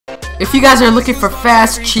If you guys are looking for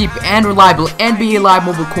fast, cheap, and reliable NBA Live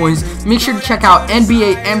mobile coins, make sure to check out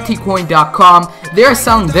NBAMTCoin.com. They are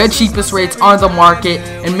selling the cheapest rates on the market,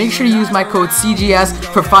 and make sure to use my code CGS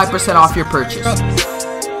for 5% off your purchase.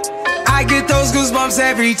 I get those goosebumps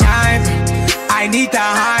every time. I need the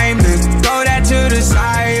Heimlich, throw that to the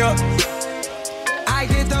side. I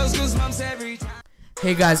get those goosebumps every time.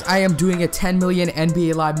 Hey guys, I am doing a 10 million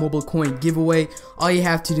NBA Live mobile coin giveaway. All you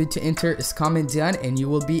have to do to enter is comment down and you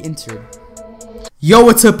will be entered. Yo,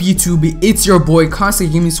 what's up YouTube? It's your boy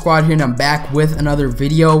Constant Gaming Squad here, and I'm back with another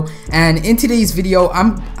video. And in today's video,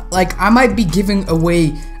 I might be giving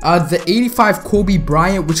away the 85 Kobe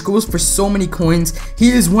Bryant, which goes for so many coins. He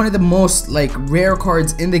is one of the most rare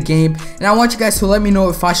cards in the game, and I want you guys to let me know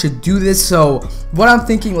if I should do this. So what I'm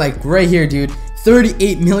thinking, right here, dude,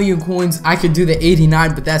 38 million coins. I could do the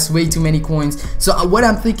 89, but that's way too many coins. So what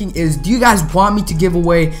I'm thinking is, do you guys want me to give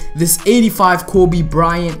away this 85 Kobe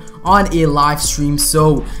Bryant on a live stream?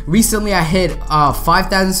 So recently I hit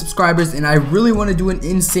 5,000 subscribers, and I really want to do an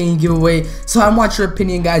insane giveaway. So I want your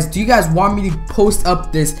opinion, guys. Do you guys want me to post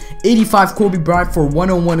up this 85 Kobe Bryant for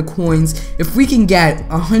 101 coins? If we can get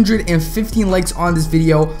 115 likes on this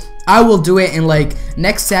video, I will do it. In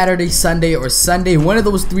next Saturday, Sunday, or Sunday, one of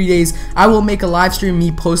those 3 days, I will make a live stream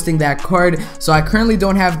me posting that card. So I currently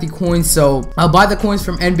don't have the coins, so I'll buy the coins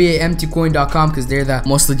from NBAMTCoin.com because they're the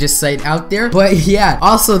most legit site out there. But yeah,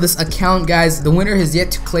 also this account, guys, the winner has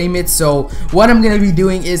yet to claim it. So what I'm gonna be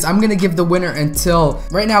doing is I'm gonna give the winner until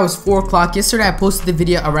right now it's 4 o'clock. Yesterday I posted the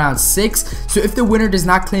video around 6. So if the winner does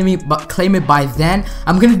not claim it by then,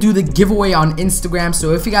 I'm gonna do the giveaway on Instagram.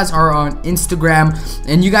 So if you guys are on Instagram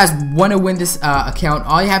and you guys want to win this account,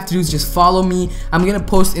 all you have to do is just follow me. I'm gonna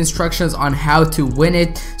post instructions on how to win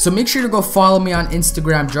it, so make sure to go follow me on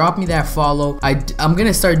Instagram. Drop me that follow. I'm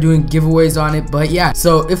gonna start doing giveaways on it. But yeah,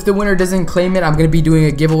 so if the winner doesn't claim it, I'm gonna be doing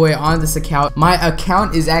a giveaway on this account. My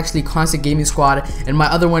account is actually Constant Gaming Squad, and my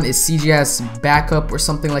other one is CGS Backup or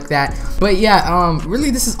something like that. But yeah,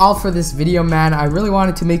 really this is all for this video, man. I really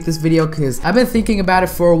wanted to make this video because I've been thinking about it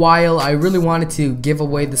for a while. I really wanted to give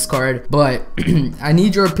away this card, but I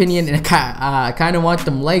need your opinion, and I kind of want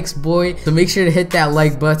them likes, boy. So make sure to hit that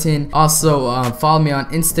like button. Also follow me on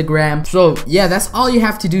Instagram. So yeah, that's all you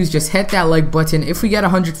have to do is just hit that like button. If we get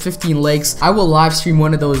 115 likes, I will live stream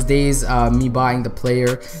one of those days, me buying the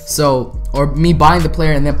player, or me buying the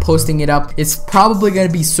player and then posting it up. It's probably gonna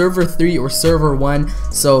be server 3 or server 1.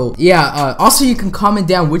 So yeah, also you can comment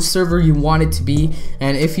down which server you want it to be,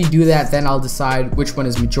 and if you do that, then I'll decide which one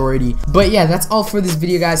is majority. But yeah, that's all for this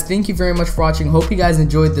video, guys. Thank you very much for watching. Hope you guys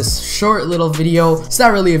enjoyed this short little video. It's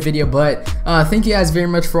not really a video, but thank you guys very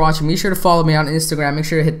much for watching. Make sure to follow me on Instagram. Make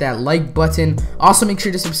sure to hit that like button. Also make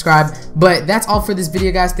sure to subscribe. But that's all for this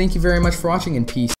video, guys. Thank you very much for watching, and peace.